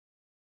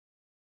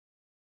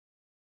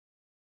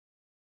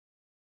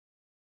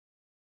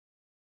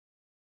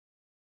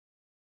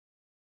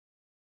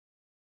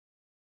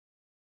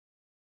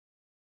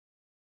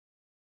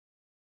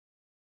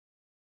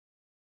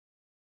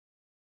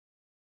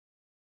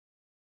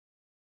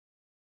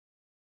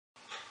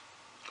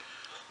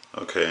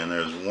Okay, and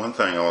there's one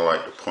thing I would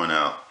like to point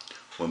out.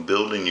 When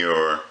building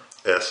your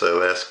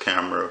SLS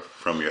camera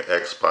from your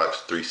Xbox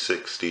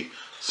 360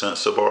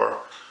 sensor bar,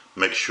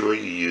 make sure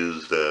you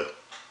use the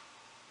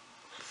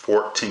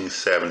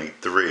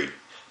 1473.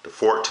 The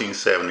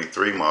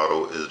 1473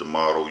 model is the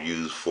model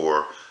used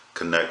for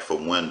Kinect for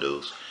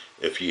Windows.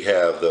 If you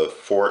have the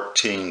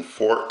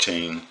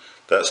 1414,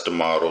 that's the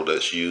model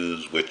that's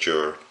used with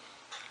your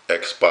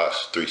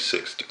Xbox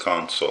 360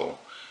 console.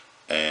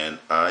 And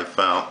I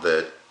found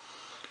that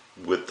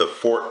with the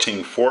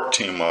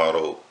 1414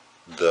 model,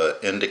 the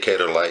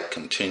indicator light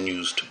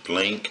continues to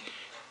blink,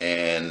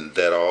 and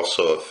that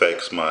also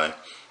affects my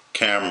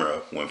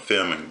camera when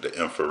filming the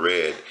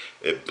infrared.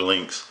 It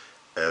blinks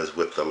as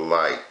with the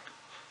light.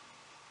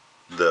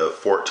 The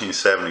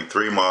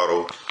 1473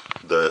 model,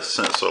 the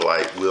sensor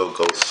light will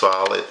go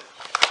solid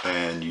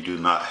and you do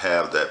not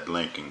have that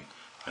blinking,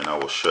 and I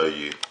will show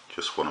you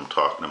just what I'm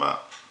talking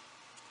about.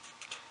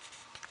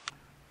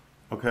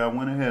 Okay, I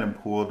went ahead and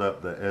pulled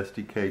up the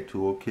SDK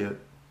toolkit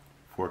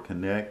for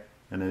Kinect,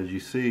 and as you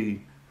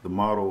see, the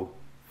model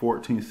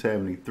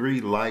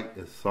 1473 light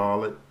is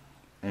solid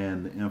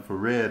and the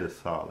infrared is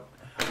solid.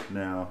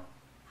 Now,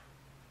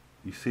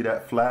 you see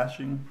that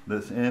flashing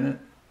that's in it?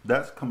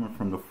 That's coming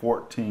from the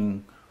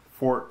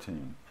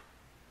 1414.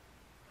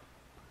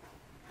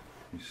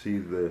 You see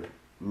the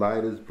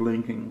light is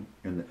blinking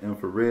and the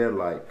infrared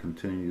light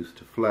continues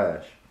to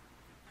flash,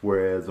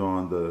 whereas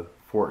on the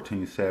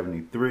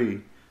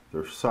 1473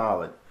 they're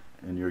solid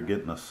and you're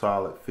getting a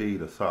solid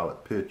feed, a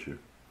solid picture.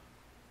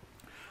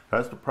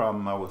 That's the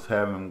problem I was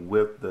having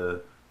with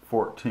the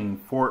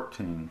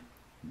 1414.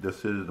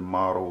 This is the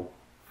model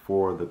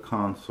for the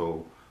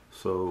console.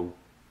 So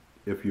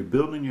if you're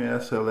building your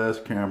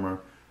SLS camera,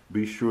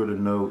 be sure to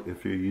note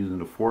if you're using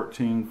the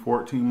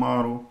 1414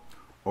 model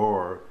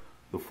or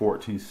the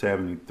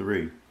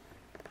 1473.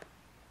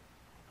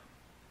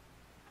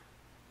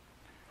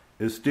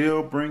 It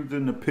still brings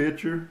in the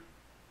picture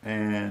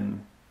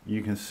and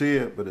you can see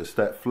it, but it's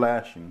that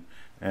flashing.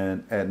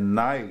 And at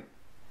night,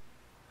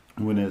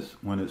 when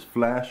it's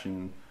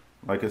flashing,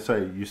 like I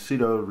say, you see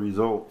those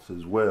results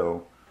as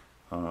well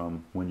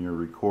when you're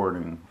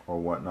recording or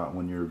whatnot,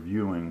 when you're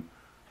viewing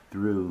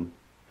through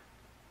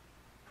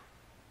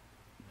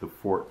the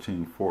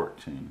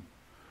 1414.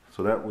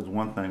 So that was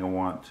one thing I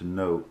want to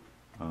note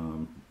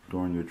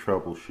during your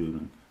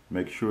troubleshooting.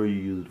 Make sure you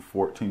use the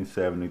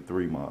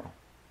 1473 model.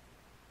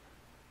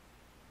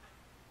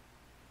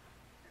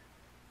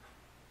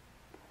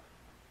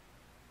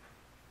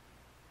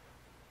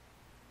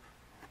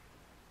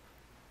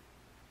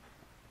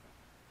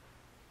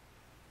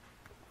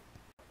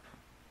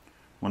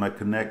 When I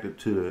connected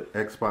to the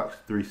Xbox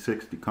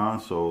 360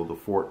 console, the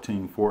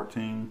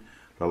 1414,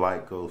 the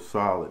light goes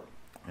solid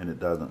and it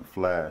doesn't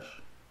flash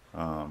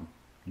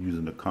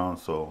using the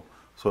console.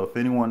 So if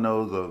anyone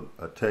knows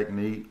a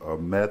technique or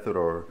method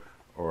or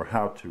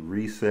how to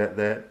reset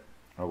that,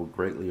 I would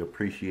greatly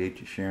appreciate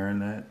you sharing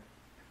that.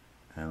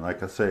 And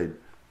like I said,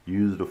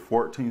 use the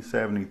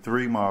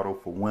 1473 model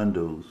for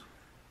Windows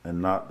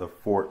and not the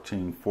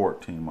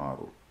 1414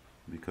 model,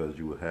 because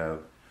you would have,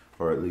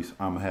 or at least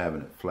I'm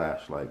having it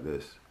flash like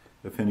this.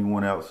 If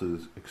anyone else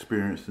is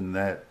experiencing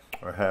that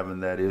or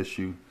having that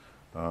issue,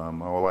 I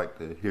would like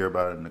to hear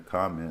about it in the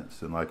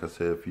comments. And like I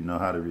said, if you know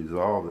how to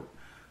resolve it,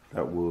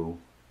 that will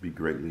be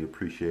greatly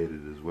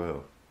appreciated as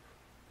well.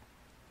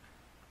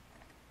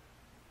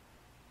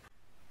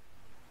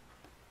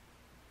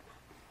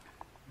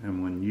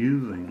 And when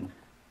using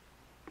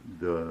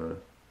the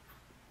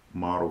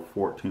model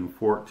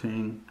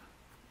 1414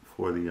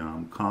 for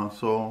the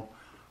console,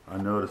 I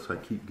notice I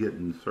keep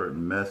getting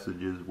certain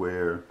messages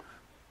where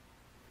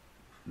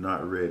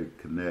not ready,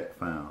 connect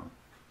found.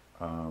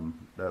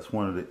 That's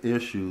one of the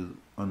issues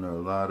under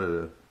a lot of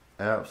the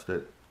apps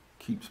that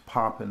keeps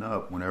popping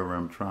up whenever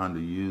I'm trying to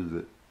use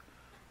it,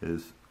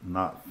 is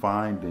not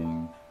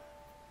finding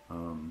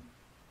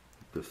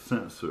the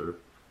sensor,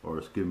 or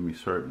it's giving me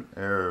certain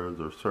errors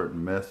or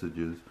certain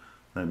messages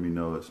let me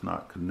know it's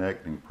not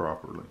connecting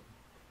properly.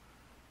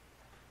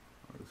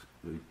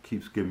 It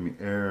keeps giving me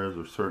errors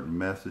or certain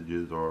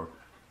messages, or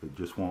it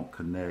just won't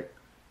connect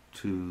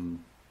to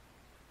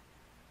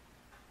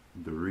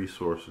the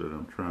resource that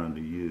I'm trying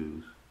to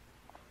use.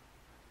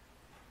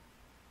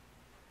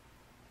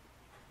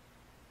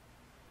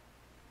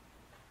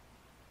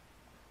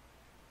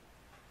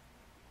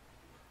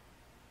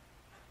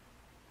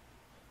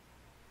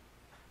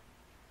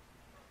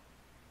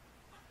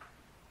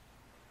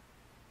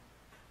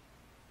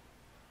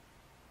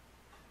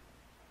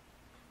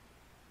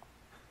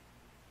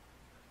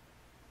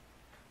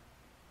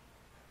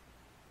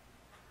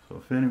 So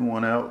if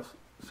anyone else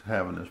is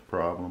having this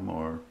problem,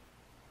 or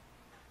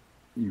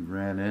you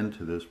ran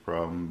into this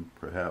problem,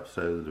 perhaps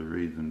that is the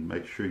reason,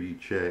 make sure you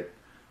check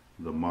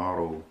the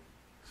model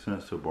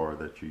sensor bar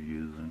that you're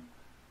using.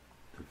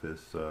 If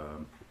it's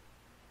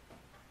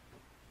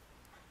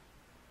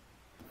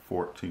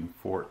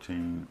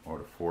 1414 or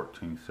the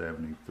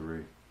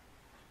 1473.